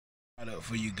Up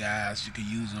for you guys you can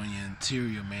use on your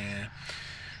interior, man.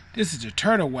 This is the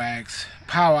turtle wax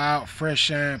power out fresh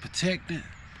shine protectant,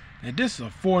 and this is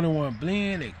a 4-in-1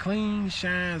 blend that cleans,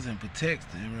 shines, and protects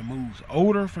and removes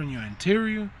odor from your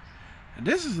interior. And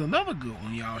this is another good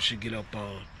one y'all should get up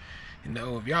on. You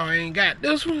know, if y'all ain't got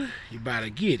this one, you better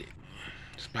get it.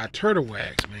 It's by Turtle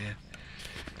Wax, man.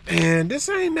 And this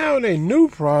ain't now their new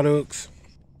products.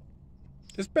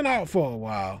 It's been out for a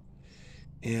while.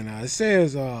 And it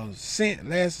says scent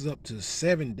lasts up to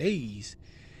 7 days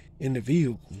in the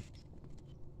vehicle.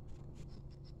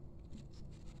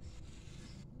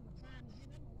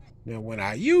 Now, when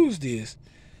I use this,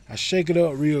 I shake it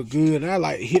up real good. And I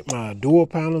like to hit my door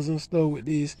panels and stuff with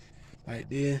this, like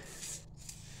this.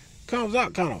 Comes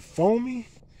out kind of foamy,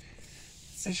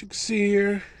 as you can see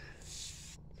here.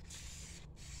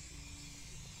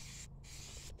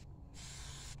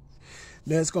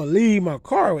 Now it's gonna leave my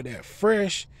car with that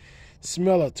fresh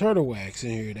smell of turtle wax in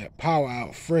here, that power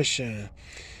out fresh shine.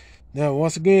 Now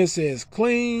once again, it says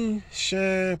clean,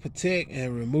 shine, protect,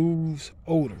 and removes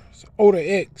odor. So odor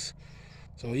X.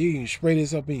 So you can spray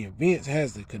this up in your vents. It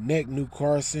has the connect new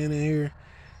car scent in here.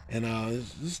 And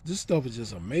this stuff is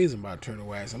just amazing by Turtle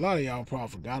Wax. A lot of y'all probably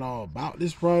forgot all about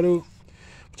this product,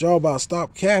 but y'all about to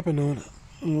stop capping on it.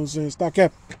 You know what I'm saying? Stop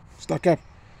capping. Stop capping.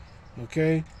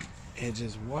 Okay? And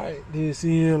just wipe this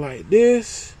in like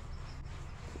this.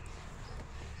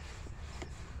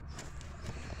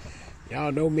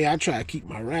 Y'all know me, I try to keep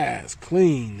my rides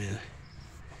clean, man.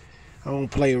 I don't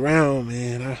play around,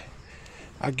 man.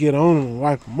 I get on them and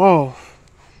wipe them off.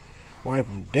 Wipe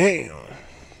them down.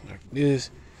 Like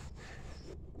this.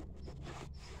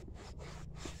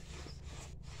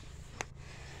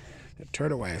 The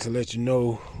Turtle Wax will let you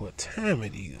know what time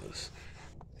it is.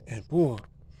 And boy,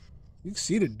 you can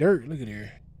see the dirt. Look at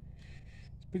here.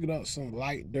 Picking up some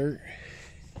light dirt.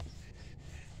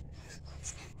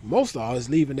 Most of all is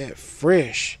leaving that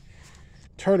fresh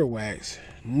Turtle Wax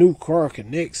new car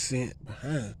connect scent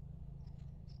behind.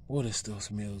 Boy, this stuff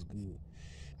smells good.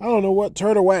 I don't know what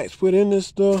Turtle Wax put in this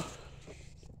stuff,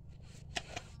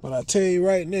 but I tell you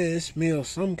right now, it smells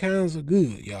some kinds of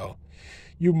good, y'all.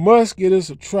 You must give this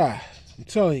a try. I'm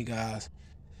telling you guys,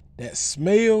 that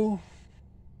smell,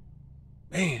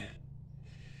 man.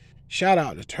 Shout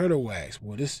out to Turtle Wax,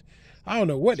 boy. This, I don't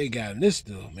know what they got in this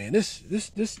stuff, man. This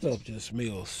stuff just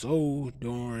smells so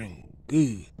darn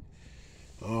good.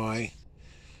 All right.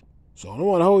 So I don't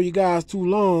want to hold you guys too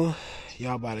long.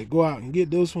 Y'all about to go out and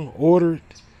get this one, order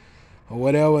it or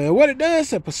whatever. And what it does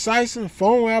is a precise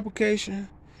foam application,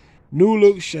 new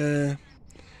look shine,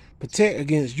 protect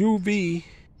against UV,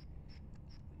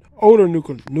 odor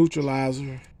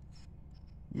neutralizer.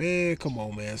 Man, come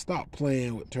on, man. Stop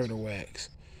playing with Turtle Wax.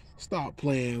 Stop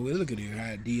playing with it. Look at here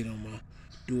how I did on my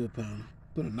door panel.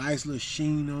 Put a nice little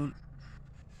sheen on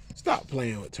it. Stop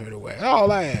playing with Turtle Wax.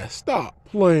 All I ask, stop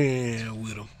playing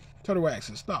with them. Turtle Wax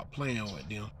said stop playing with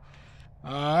them.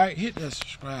 Alright, hit that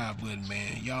subscribe button,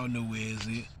 man. Y'all know where is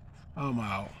it. I'm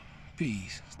out.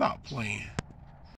 Peace. Stop playing.